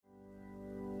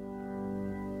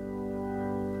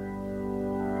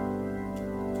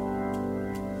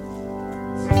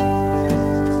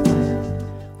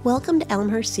Welcome to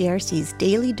Elmhurst CRC's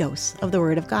Daily Dose of the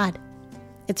Word of God.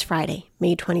 It's Friday,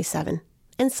 May 27,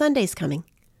 and Sunday's coming.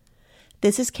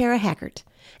 This is Kara Hackert,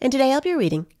 and today I'll be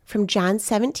reading from John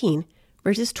 17,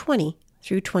 verses 20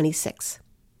 through 26.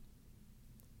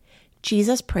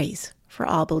 Jesus prays for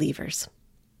all believers.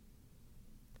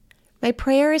 My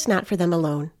prayer is not for them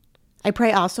alone. I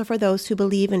pray also for those who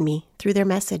believe in me through their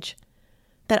message,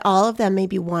 that all of them may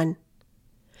be one.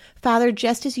 Father,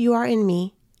 just as you are in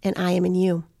me and I am in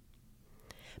you,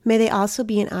 may they also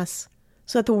be in us,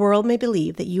 so that the world may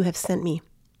believe that you have sent me.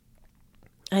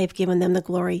 I have given them the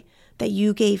glory that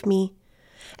you gave me,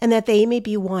 and that they may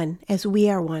be one as we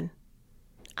are one,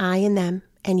 I in them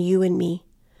and you in me,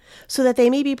 so that they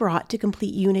may be brought to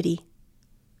complete unity.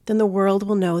 Then the world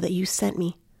will know that you sent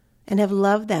me and have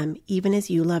loved them even as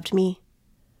you loved me.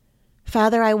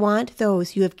 Father, I want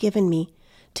those you have given me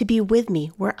to be with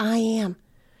me where I am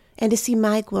and to see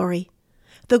my glory,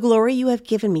 the glory you have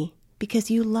given me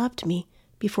because you loved me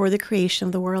before the creation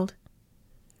of the world.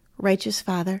 Righteous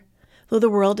Father, though the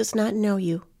world does not know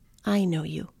you, I know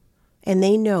you, and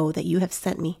they know that you have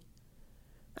sent me.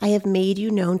 I have made you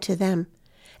known to them,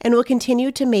 and will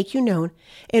continue to make you known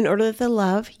in order that the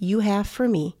love you have for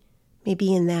me may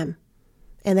be in them,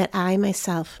 and that I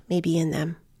myself may be in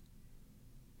them.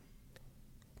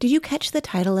 Did you catch the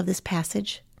title of this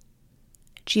passage?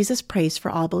 Jesus prays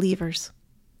for all believers.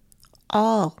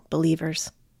 All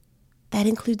believers. That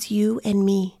includes you and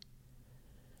me.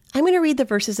 I'm going to read the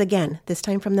verses again, this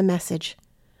time from the Message.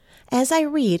 As I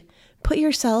read, put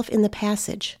yourself in the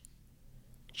passage.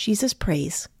 Jesus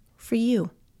prays for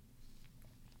you.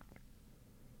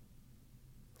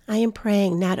 I am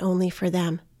praying not only for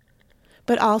them,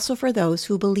 but also for those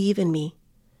who believe in me,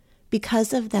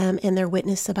 because of them and their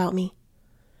witness about me.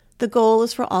 The goal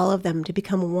is for all of them to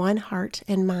become one heart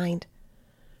and mind,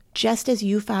 just as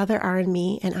you, Father, are in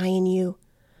me and I in you,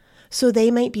 so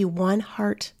they might be one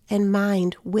heart and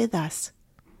mind with us.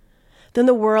 Then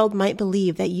the world might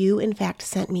believe that you, in fact,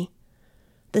 sent me.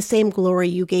 The same glory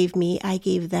you gave me, I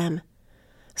gave them,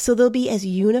 so they'll be as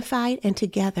unified and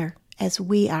together as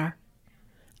we are,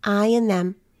 I in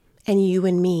them and you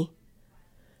in me.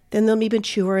 Then they'll be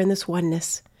mature in this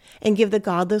oneness and give the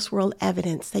godless world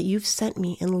evidence that you've sent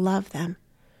me and love them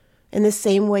in the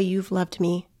same way you've loved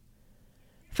me.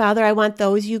 Father, I want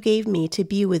those you gave me to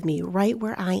be with me right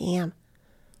where I am,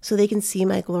 so they can see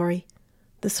my glory,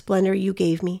 the splendor you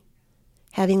gave me,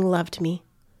 having loved me,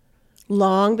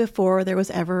 long before there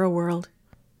was ever a world.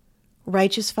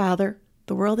 Righteous Father,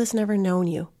 the world has never known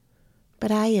you,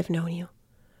 but I have known you,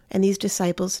 and these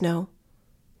disciples know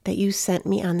that you sent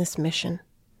me on this mission.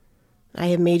 I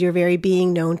have made your very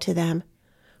being known to them,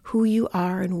 who you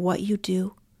are and what you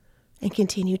do, and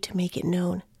continue to make it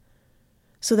known,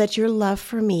 so that your love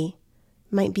for me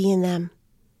might be in them,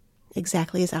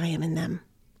 exactly as I am in them.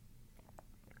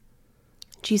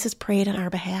 Jesus prayed on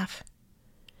our behalf.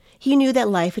 He knew that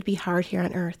life would be hard here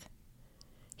on earth.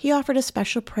 He offered a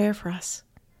special prayer for us,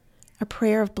 a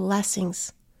prayer of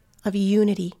blessings, of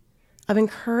unity, of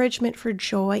encouragement for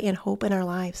joy and hope in our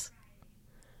lives.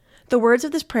 The words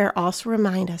of this prayer also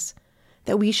remind us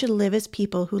that we should live as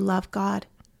people who love God,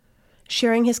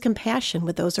 sharing his compassion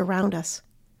with those around us,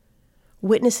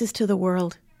 witnesses to the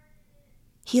world.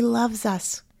 He loves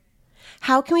us.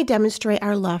 How can we demonstrate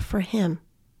our love for him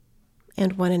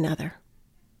and one another?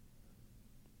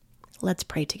 Let's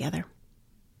pray together.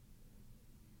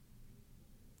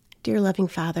 Dear loving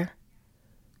Father,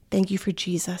 thank you for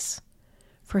Jesus,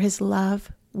 for his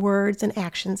love, words, and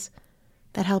actions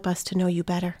that help us to know you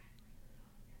better.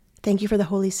 Thank you for the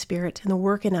Holy Spirit and the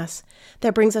work in us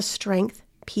that brings us strength,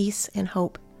 peace, and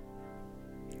hope.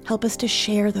 Help us to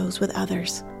share those with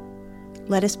others.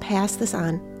 Let us pass this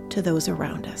on to those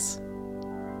around us.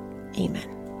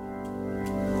 Amen.